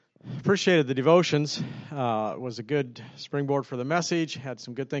Appreciated the devotions. It was a good springboard for the message. Had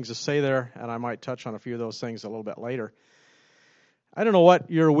some good things to say there, and I might touch on a few of those things a little bit later. I don't know what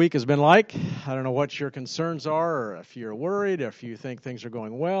your week has been like. I don't know what your concerns are, or if you're worried, if you think things are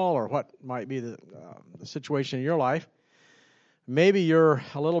going well, or what might be the situation in your life. Maybe you're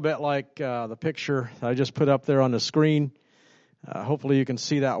a little bit like the picture that I just put up there on the screen. Hopefully you can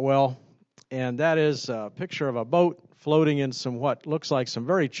see that well. And that is a picture of a boat floating in some what looks like some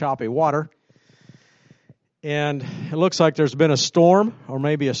very choppy water. And it looks like there's been a storm, or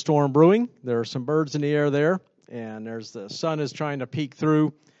maybe a storm brewing. There are some birds in the air there, and there's the sun is trying to peek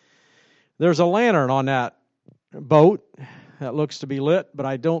through. There's a lantern on that boat that looks to be lit, but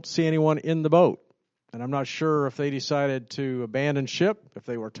I don't see anyone in the boat. And I'm not sure if they decided to abandon ship, if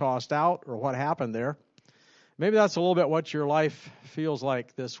they were tossed out, or what happened there. Maybe that's a little bit what your life feels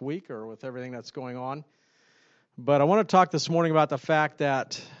like this week, or with everything that's going on. But I want to talk this morning about the fact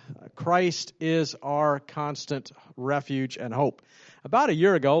that Christ is our constant refuge and hope. About a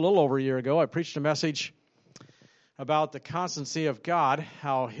year ago, a little over a year ago, I preached a message about the constancy of God,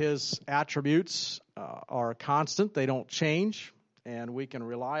 how His attributes are constant, they don't change, and we can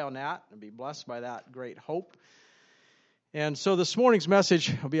rely on that and be blessed by that great hope. And so this morning's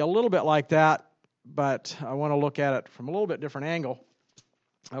message will be a little bit like that, but I want to look at it from a little bit different angle.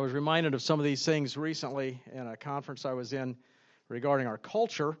 I was reminded of some of these things recently in a conference I was in regarding our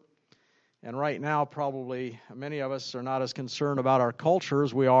culture. And right now, probably many of us are not as concerned about our culture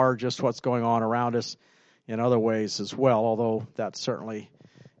as we are just what's going on around us in other ways as well, although that certainly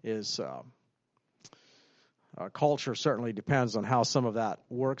is, culture certainly depends on how some of that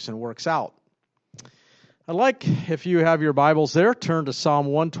works and works out. I'd like, if you have your Bibles there, turn to Psalm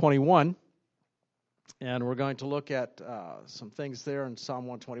 121. And we're going to look at some things there in Psalm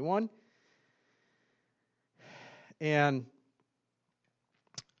 121. And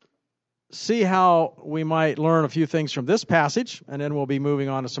see how we might learn a few things from this passage, and then we'll be moving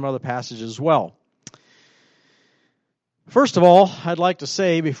on to some other passages as well. First of all, I'd like to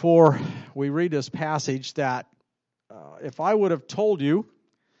say before we read this passage that if I would have told you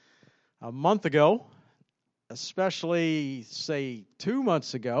a month ago, especially, say, 2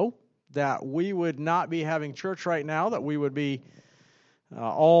 months ago, that we would not be having church right now, that we would be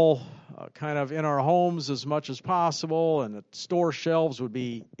all kind of in our homes as much as possible, and the store shelves would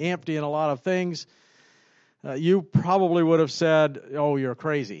be empty in a lot of things, you probably would have said, oh, you're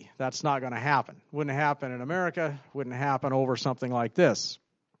crazy. That's not going to happen. Wouldn't happen in America, wouldn't happen over something like this.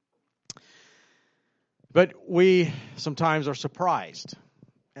 But we sometimes are surprised.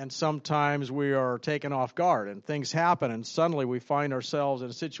 And sometimes we are taken off guard, and things happen, and suddenly we find ourselves in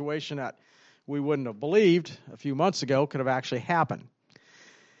a situation that we wouldn't have believed a few months ago could have actually happened.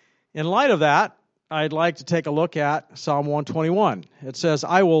 In light of that, I'd like to take a look at Psalm 121. It says,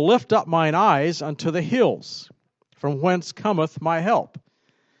 I will lift up mine eyes unto the hills, from whence cometh my help.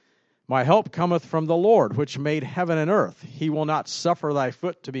 My help cometh from the Lord, which made heaven and earth. He will not suffer thy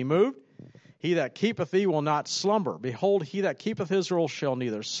foot to be moved. He that keepeth thee will not slumber. Behold, he that keepeth Israel shall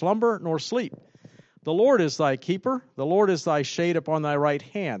neither slumber nor sleep. The Lord is thy keeper. The Lord is thy shade upon thy right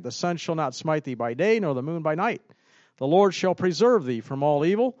hand. The sun shall not smite thee by day, nor the moon by night. The Lord shall preserve thee from all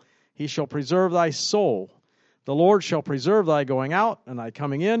evil. He shall preserve thy soul. The Lord shall preserve thy going out and thy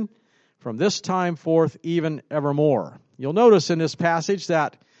coming in from this time forth even evermore. You'll notice in this passage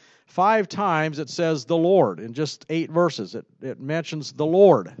that 5 times it says the Lord in just 8 verses. It mentions the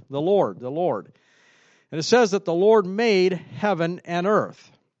Lord, the Lord, the Lord. And it says that the Lord made heaven and earth.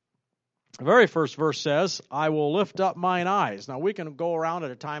 The very first verse says, I will lift up mine eyes. Now we can go around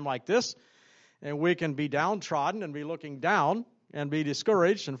at a time like this and we can be downtrodden and be looking down and be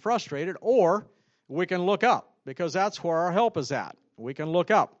discouraged and frustrated, or we can look up because that's where our help is at. We can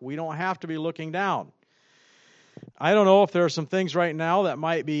look up. We don't have to be looking down. I don't know if there are some things right now that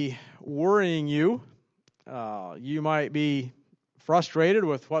might be worrying you. You might be frustrated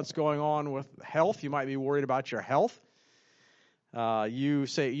with what's going on with health. You might be worried about your health.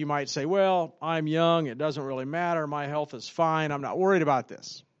 You might say, well, I'm young. It doesn't really matter. My health is fine. I'm not worried about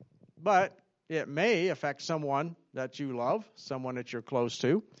this. But it may affect someone that you love, someone that you're close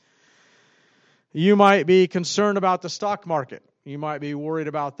to. You might be concerned about the stock market. You might be worried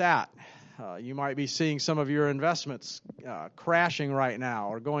about that. You might be seeing some of your investments crashing right now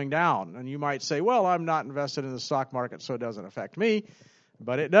or going down. And you might say, well, I'm not invested in the stock market, so it doesn't affect me.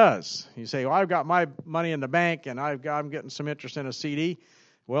 But it does. You say, well, I've got my money in the bank and I'm getting some interest in a CD.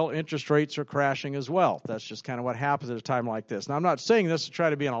 Well, interest rates are crashing as well. That's just kind of what happens at a time like this. Now, I'm not saying this to try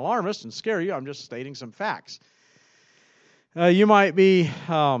to be an alarmist and scare you. I'm just stating some facts. You might be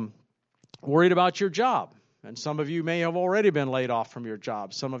worried about your job. And some of you may have already been laid off from your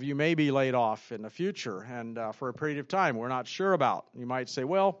job. Some of you may be laid off in the future and for a period of time we're not sure about. You might say,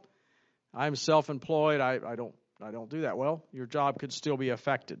 well, I'm self-employed. I don't do that. Well, your job could still be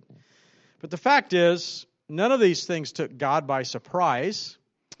affected. But the fact is, none of these things took God by surprise,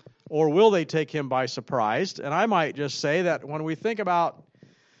 or will they take him by surprise? And I might just say that when we think about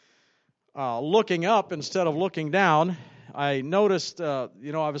looking up instead of looking down, I noticed, I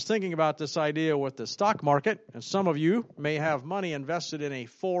was thinking about this idea with the stock market, and some of you may have money invested in a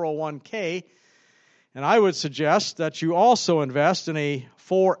 401k, and I would suggest that you also invest in a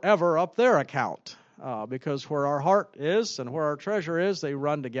Forever Up There account, because where our heart is and where our treasure is, they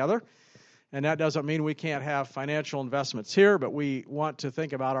run together. And that doesn't mean we can't have financial investments here, but we want to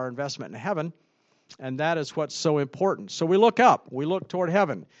think about our investment in heaven, and that is what's so important. So we look up, we look toward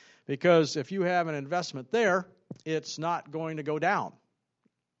heaven, because if you have an investment there, it's not going to go down.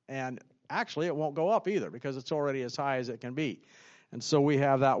 And actually, it won't go up either, because it's already as high as it can be. And so we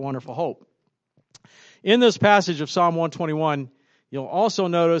have that wonderful hope. In this passage of Psalm 121, you'll also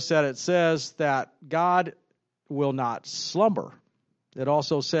notice that it says that God will not slumber. It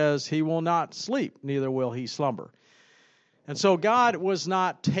also says he will not sleep, neither will he slumber. And so God was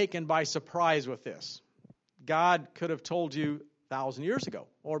not taken by surprise with this. God could have told you 1,000 years ago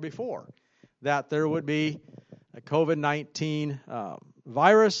or before that there would be a COVID-19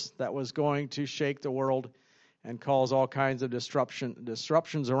 virus that was going to shake the world and cause all kinds of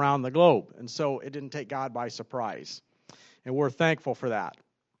disruptions around the globe. And so it didn't take God by surprise. And we're thankful for that.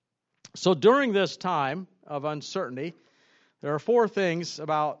 So during this time of uncertainty, there are 4 things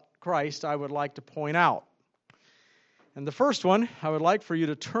about Christ I would like to point out. And the first one, I would like for you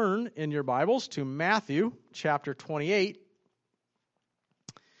to turn in your Bibles to Matthew chapter 28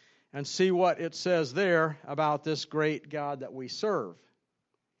 and see what it says there about this great God that we serve.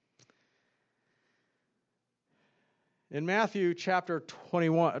 In Matthew chapter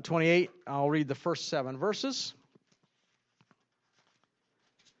 28, I'll read the first 7 verses.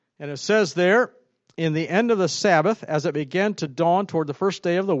 And it says there, in the end of the Sabbath, as it began to dawn toward the first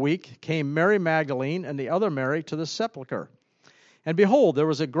day of the week, came Mary Magdalene and the other Mary to the sepulchre. And behold, there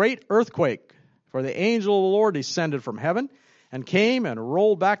was a great earthquake, for the angel of the Lord descended from heaven, and came and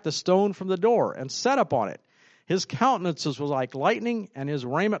rolled back the stone from the door, and sat upon it. His countenance was like lightning, and his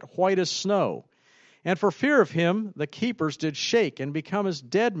raiment white as snow. And for fear of him, the keepers did shake, and become as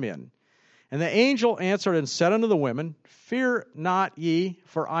dead men. And the angel answered and said unto the women, Fear not ye,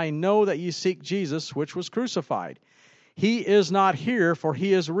 for I know that ye seek Jesus, which was crucified. He is not here, for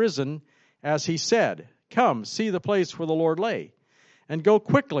he is risen, as he said. Come, see the place where the Lord lay. And go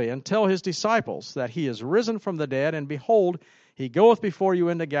quickly and tell his disciples that he is risen from the dead, and behold, he goeth before you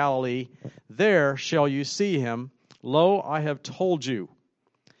into Galilee. There shall you see him. Lo, I have told you.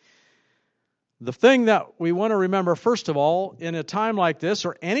 The thing that we want to remember, first of all, in a time like this,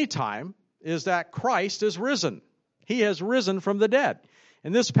 or any time, is that Christ is risen. He has risen from the dead.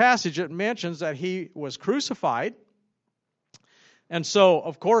 In this passage, it mentions that he was crucified. And so,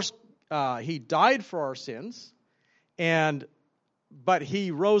 of course, he died for our sins, but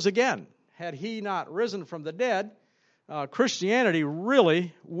he rose again. Had he not risen from the dead, Christianity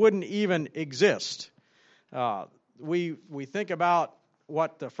really wouldn't even exist. We think about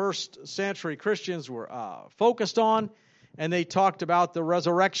what the first century Christians were focused on, and they talked about the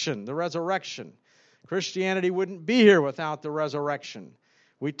resurrection. Christianity wouldn't be here without the resurrection.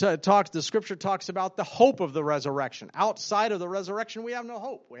 The Scripture talks about the hope of the resurrection. Outside of the resurrection, we have no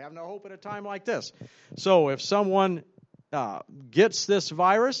hope. We have no hope at a time like this. So if someone gets this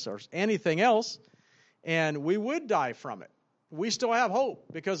virus or anything else, and we would die from it, we still have hope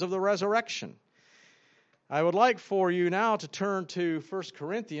because of the resurrection. I would like for you now to turn to 1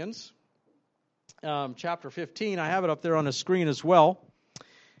 Corinthians chapter 15. I have it up there on the screen as well.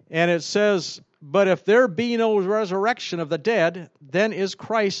 And it says, But if there be no resurrection of the dead, then is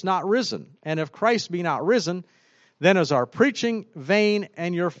Christ not risen. And if Christ be not risen, then is our preaching vain,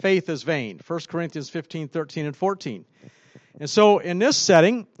 and your faith is vain. 1 Corinthians 15, 13, and 14. And so in this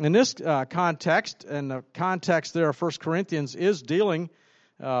setting, in this context, and the context there of 1 Corinthians is dealing,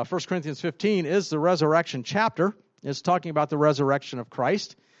 1 Corinthians 15 is the resurrection chapter. It's talking about the resurrection of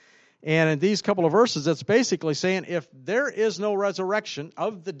Christ. And in these couple of verses, it's basically saying if there is no resurrection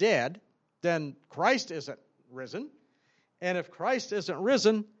of the dead, then Christ isn't risen. And if Christ isn't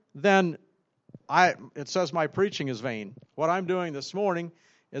risen, then it says my preaching is vain. What I'm doing this morning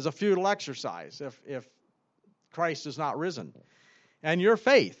is a futile exercise if Christ is not risen. And your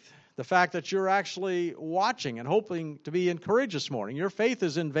faith, the fact that you're actually watching and hoping to be encouraged this morning, your faith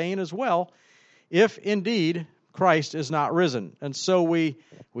is in vain as well, if indeed Christ is not risen. And so we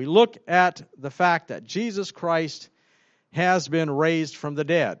look at the fact that Jesus Christ has been raised from the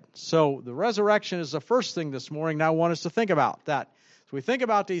dead. So the resurrection is the first thing this morning that I want us to think about. That as we think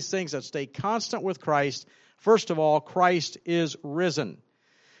about these things that stay constant with Christ, first of all, Christ is risen.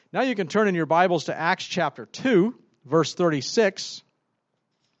 Now you can turn in your Bibles to Acts chapter 2, verse 36.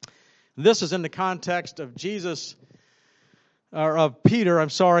 This is in the context of Peter,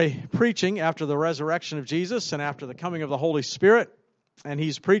 preaching after the resurrection of Jesus and after the coming of the Holy Spirit. And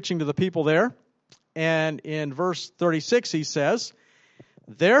he's preaching to the people there. And in verse 36 he says,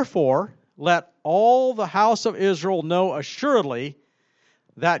 "Therefore let all the house of Israel know assuredly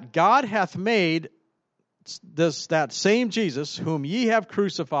that God hath made that same Jesus whom ye have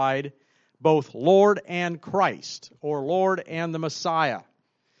crucified, both Lord and Christ," or Lord and the Messiah.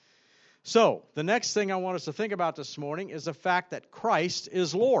 So, the next thing I want us to think about this morning is the fact that Christ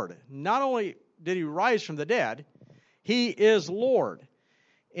is Lord. Not only did he rise from the dead, he is Lord.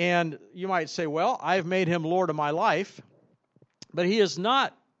 And you might say, well, I've made him Lord of my life. But he is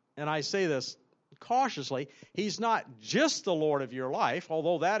not, and I say this cautiously, he's not just the Lord of your life,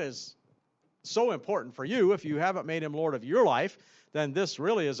 although that is so important for you. If you haven't made him Lord of your life, then this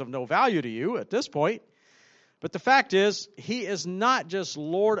really is of no value to you at this point. But the fact is, he is not just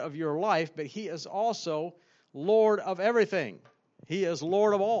Lord of your life, but he is also Lord of everything. He is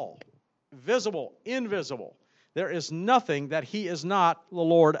Lord of all, visible, invisible. There is nothing that he is not the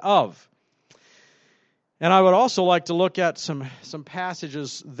Lord of. And I would also like to look at some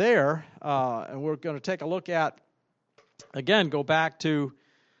passages there, and we're going to take a look at, again, go back to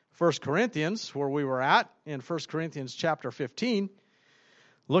 1 Corinthians, where we were at, in 1 Corinthians chapter 15,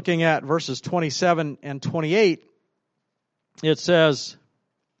 looking at verses 27 and 28. It says,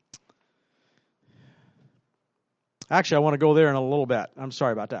 actually, I want to go there in a little bit. I'm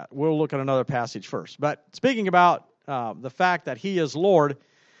sorry about that. We'll look at another passage first. But speaking about the fact that he is Lord,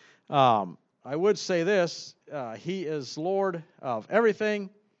 I would say this, he is Lord of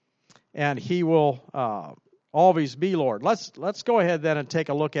everything, and he will always be Lord. Let's go ahead then and take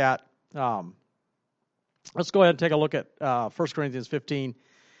a look at 1 Corinthians 15,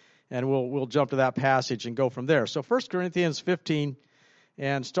 and we'll jump to that passage and go from there. So 1 Corinthians 15,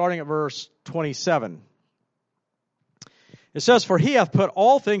 and starting at verse 27. It says, "For he hath put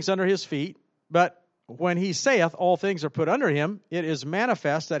all things under his feet, but when he saith all things are put under him, it is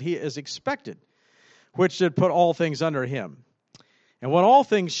manifest that he is expected, which did put all things under him. And when all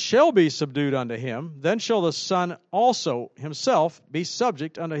things shall be subdued unto him, then shall the Son also himself be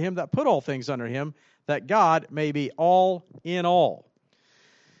subject unto him that put all things under him, that God may be all in all."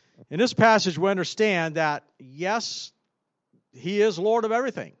 In this passage, we understand that, yes, he is Lord of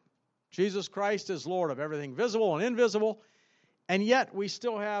everything. Jesus Christ is Lord of everything visible and invisible, and yet we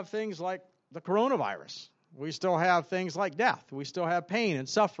still have things like the coronavirus. We still have things like death. We still have pain and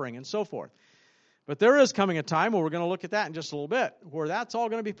suffering and so forth. But there is coming a time where we're going to look at that in just a little bit, where that's all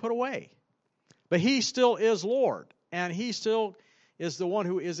going to be put away. But he still is Lord, and he still is the one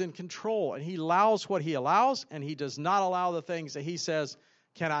who is in control, and he allows what he allows, and he does not allow the things that he says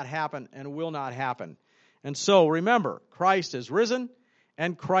cannot happen and will not happen. And so remember, Christ is risen,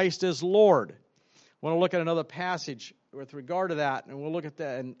 and Christ is Lord. I want to look at another passage with regard to that, and we'll look at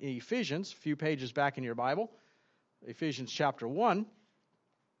that in Ephesians, a few pages back in your Bible, Ephesians chapter 1.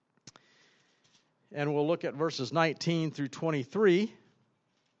 And we'll look at verses 19 through 23.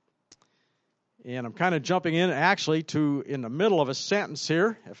 And I'm kind of jumping in actually to in the middle of a sentence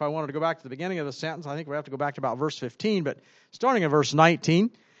here. If I wanted to go back to the beginning of the sentence, I think we have to go back to about verse 15. But starting at verse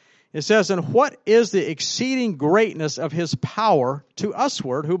 19, it says, "And what is the exceeding greatness of his power to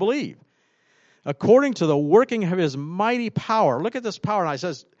usward who believe? According to the working of his mighty power." Look at this power. And it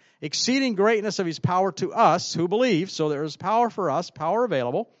says, exceeding greatness of his power to us who believe. So there is power for us, power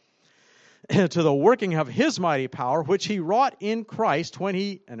available. To the working of his mighty power, which he wrought in Christ when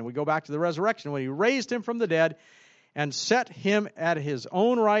he, and we go back to the resurrection, when he raised him from the dead and set him at his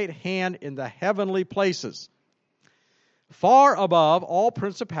own right hand in the heavenly places, far above all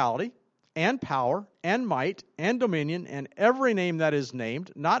principality and power and might and dominion and every name that is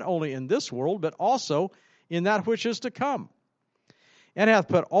named, not only in this world, but also in that which is to come. And hath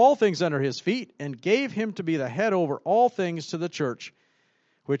put all things under his feet, and gave him to be the head over all things to the church,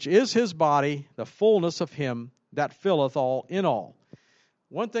 which is his body, the fullness of him that filleth all in all.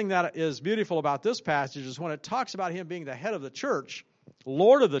 One thing that is beautiful about this passage is when it talks about him being the head of the church,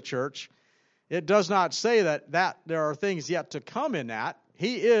 Lord of the church, it does not say that there are things yet to come in that.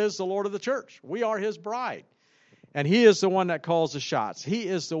 He is the Lord of the church. We are his bride. And he is the one that calls the shots. He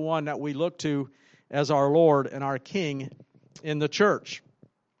is the one that we look to as our Lord and our King in the church.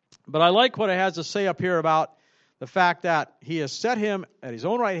 But I like what it has to say up here about the fact that he has set him at his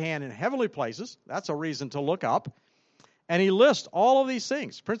own right hand in heavenly places. That's a reason to look up. And he lists all of these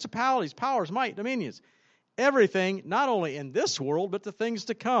things, principalities, powers, might, dominions, everything, not only in this world, but the things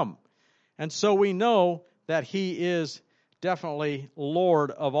to come. And so we know that he is definitely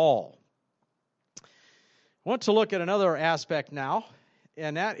Lord of all. I want to look at another aspect now,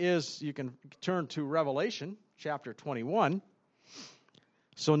 and that is, you can turn to Revelation chapter 21.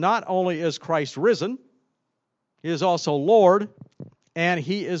 So not only is Christ risen, he is also Lord, and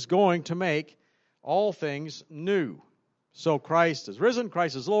he is going to make all things new. So Christ is risen,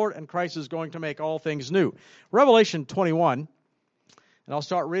 Christ is Lord, and Christ is going to make all things new. Revelation 21, and I'll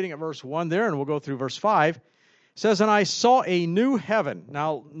start reading at verse 1 there, and we'll go through verse 5. It says, "And I saw a new heaven."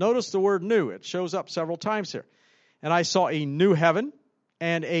 Now, notice the word new. It shows up several times here. "And I saw a new heaven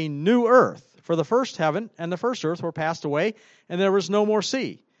and a new earth. For the first heaven and the first earth were passed away, and there was no more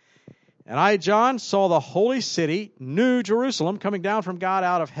sea. And I, John, saw the holy city, New Jerusalem, coming down from God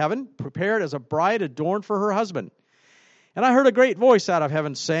out of heaven, prepared as a bride adorned for her husband. And I heard a great voice out of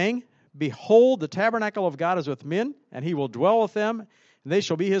heaven saying, Behold, the tabernacle of God is with men, and he will dwell with them, and they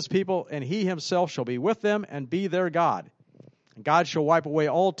shall be his people, and he himself shall be with them and be their God. And God shall wipe away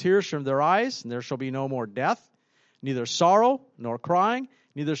all tears from their eyes, and there shall be no more death, neither sorrow nor crying,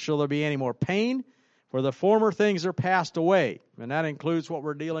 neither shall there be any more pain, for the former things are passed away." And that includes what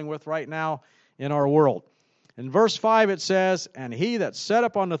we're dealing with right now in our world. In verse 5 it says, "And he that sat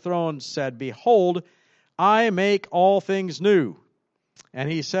upon the throne said, Behold, I make all things new. And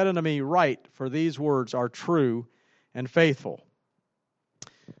he said unto me, Write, for these words are true and faithful."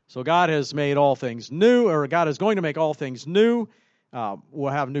 So God has made all things new, or God is going to make all things new.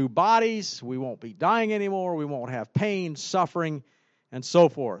 We'll have new bodies. We won't be dying anymore. We won't have pain, suffering, and so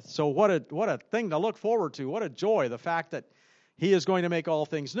forth. So what a thing to look forward to. What a joy, the fact that he is going to make all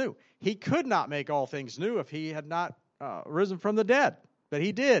things new. He could not make all things new if he had not risen from the dead. But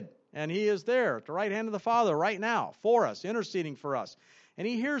he did. And he is there at the right hand of the Father right now for us, interceding for us. And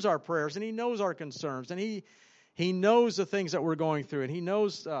he hears our prayers, and he knows our concerns, and he knows the things that we're going through, and he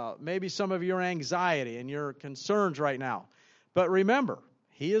knows maybe some of your anxiety and your concerns right now. But remember,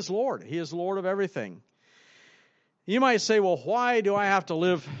 he is Lord. He is Lord of everything. You might say, well, why do I have to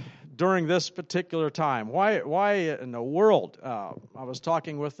live during this particular time? Why in the world? I was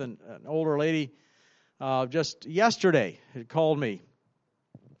talking with an older lady just yesterday who called me,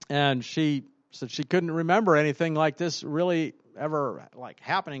 and she said she couldn't remember anything like this really ever like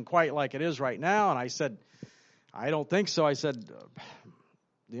happening quite like it is right now. And I said, I don't think so. I said,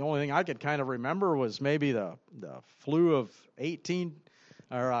 the only thing I could kind of remember was maybe the flu of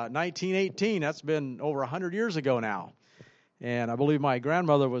 1918. That's been over 100 years ago now. And I believe my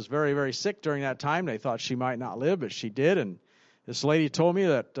grandmother was very, very sick during that time. They thought she might not live, but she did. And this lady told me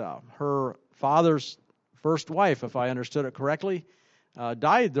that her father's first wife, if I understood it correctly,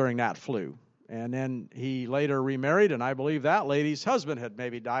 died during that flu. And then he later remarried, and I believe that lady's husband had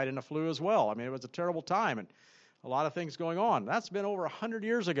maybe died in a flu as well. I mean, it was a terrible time and a lot of things going on. That's been over 100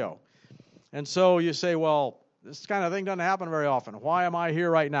 years ago. And so you say, well, this kind of thing doesn't happen very often. Why am I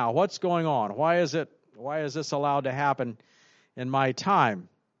here right now? What's going on? Why is this allowed to happen in my time?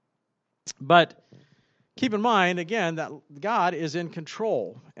 But keep in mind, again, that God is in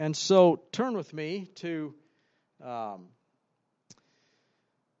control. And so turn with me to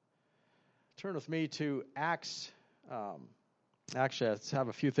Acts. Actually, I have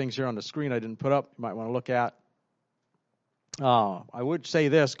a few things here on the screen I didn't put up you might want to look at. I would say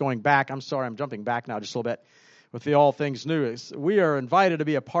this, going back. I'm sorry, I'm jumping back now just a little bit. With the all things new, we are invited to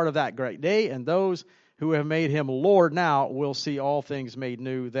be a part of that great day, and those who have made him Lord now will see all things made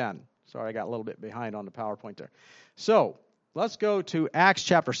new then. Sorry, I got a little bit behind on the PowerPoint there. So let's go to Acts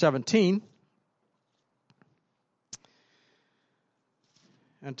chapter 17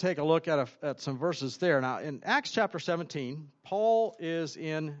 and take a look at some verses there. Now, in Acts chapter 17, Paul is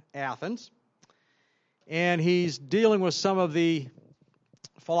in Athens, and he's dealing with some of the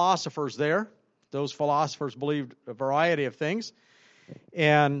philosophers there. Those philosophers believed a variety of things.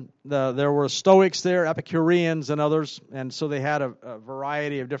 And there were Stoics there, Epicureans and others. And so they had a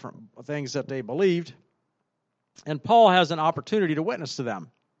variety of different things that they believed. And Paul has an opportunity to witness to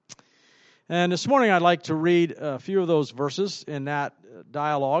them. And this morning I'd like to read a few of those verses in that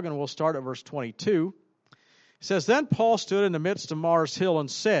dialogue. And we'll start at verse 22. It says, Then Paul stood in the midst of Mars Hill and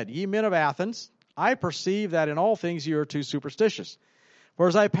said, Ye men of Athens, I perceive that in all things you are too superstitious. For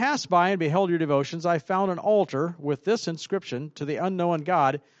as I passed by and beheld your devotions, I found an altar with this inscription, To the unknown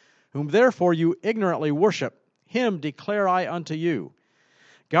God, whom therefore you ignorantly worship. Him declare I unto you.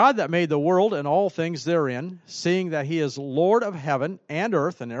 God that made the world and all things therein, seeing that he is Lord of heaven and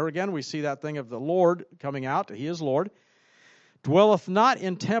earth, and there again we see that thing of the Lord coming out, he is Lord, dwelleth not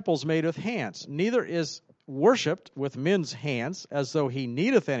in temples made with hands, neither is worshipped with men's hands, as though he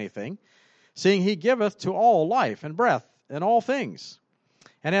needeth anything, seeing he giveth to all life and breath and all things,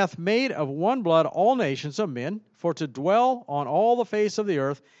 and hath made of one blood all nations of men, for to dwell on all the face of the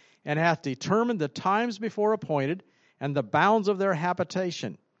earth, and hath determined the times before appointed, and the bounds of their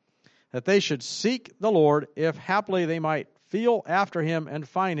habitation, that they should seek the Lord, if haply they might feel after him and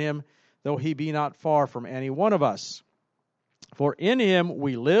find him, though he be not far from any one of us. For in him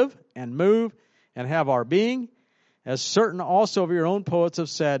we live and move and have our being, as certain also of your own poets have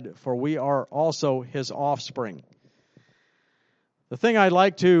said, for we are also his offspring. The thing I'd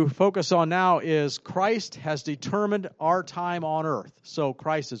like to focus on now is Christ has determined our time on earth. So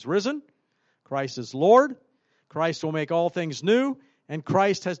Christ is risen, Christ is Lord, Christ will make all things new, and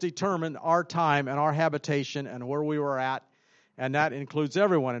Christ has determined our time and our habitation and where we were at, and that includes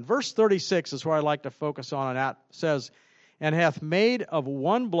everyone. And verse 36 is where I'd like to focus on, and that says, and hath made of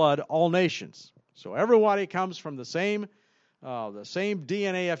one blood all nations. So everybody comes from the same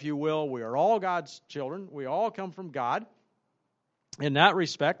DNA, if you will. We are all God's children. We all come from God. In that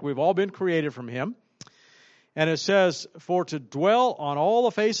respect, we've all been created from him. And it says, for to dwell on all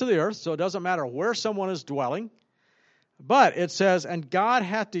the face of the earth, so it doesn't matter where someone is dwelling. But it says, and God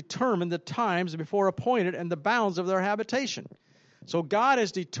hath determined the times before appointed and the bounds of their habitation. So God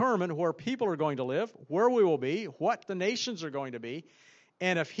has determined where people are going to live, where we will be, what the nations are going to be.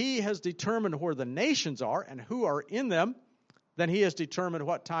 And if he has determined where the nations are and who are in them, then he has determined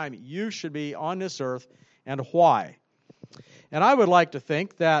what time you should be on this earth and why. And I would like to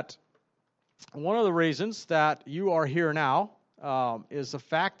think that one of the reasons that you are here now is the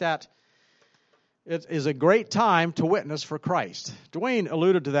fact that it is a great time to witness for Christ. Dwayne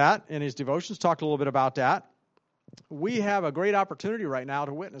alluded to that in his devotions, talked a little bit about that. We have a great opportunity right now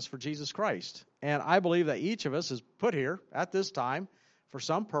to witness for Jesus Christ. And I believe that each of us is put here at this time for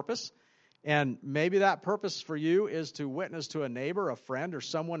some purpose. And maybe that purpose for you is to witness to a neighbor, a friend, or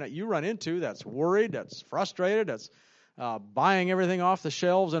someone that you run into that's worried, that's frustrated, that's buying everything off the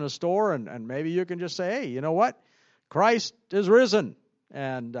shelves in a store. And maybe you can just say, hey, you know what? Christ is risen.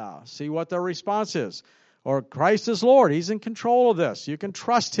 And see what their response is. Or Christ is Lord. He's in control of this. You can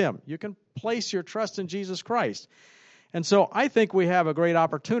trust him. You can place your trust in Jesus Christ. And so I think we have a great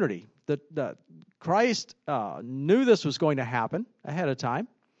opportunity. That Christ knew this was going to happen ahead of time.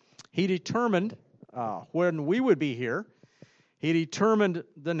 He determined when we would be here. He determined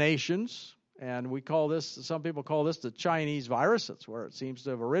the nations. And we call this, some people call this the Chinese virus. That's where it seems to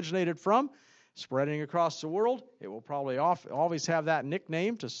have originated from. Spreading across the world. It will probably always have that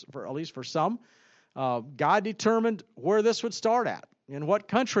nickname, at least for some. God determined where this would start at, in what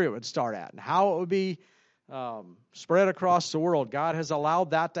country it would start at, and how it would be spread across the world. God has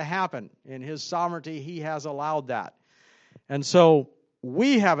allowed that to happen. In his sovereignty, he has allowed that. And so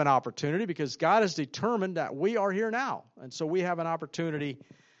we have an opportunity because God has determined that we are here now. And so we have an opportunity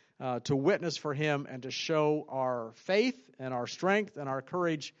to witness for him and to show our faith and our strength and our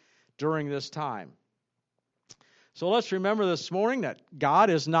courage during this time. So let's remember this morning that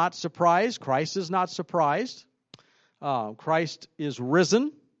God is not surprised. Christ is not surprised. Christ is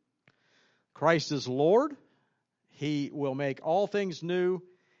risen. Christ is Lord. He will make all things new,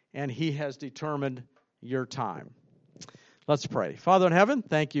 and he has determined your time. Let's pray. Father in heaven,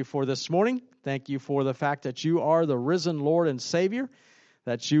 thank you for this morning. Thank you for the fact that you are the risen Lord and Savior,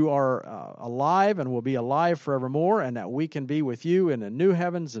 that you are alive and will be alive forevermore, and that we can be with you in a new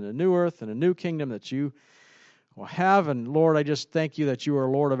heavens and a new earth and a new kingdom that you will have. And Lord, I just thank you that you are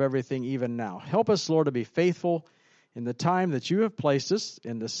Lord of everything even now. Help us, Lord, to be faithful in the time that you have placed us,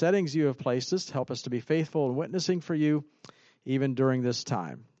 in the settings you have placed us. Help us to be faithful in witnessing for you even during this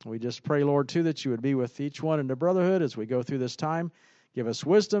time. We just pray, Lord, too, that you would be with each one in the brotherhood as we go through this time. Give us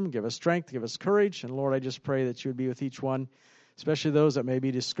wisdom, give us strength, give us courage. And Lord, I just pray that you would be with each one, especially those that may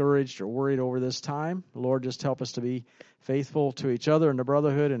be discouraged or worried over this time. Lord, just help us to be faithful to each other in the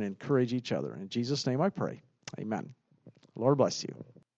brotherhood and encourage each other. In Jesus' name I pray. Amen. Lord bless you.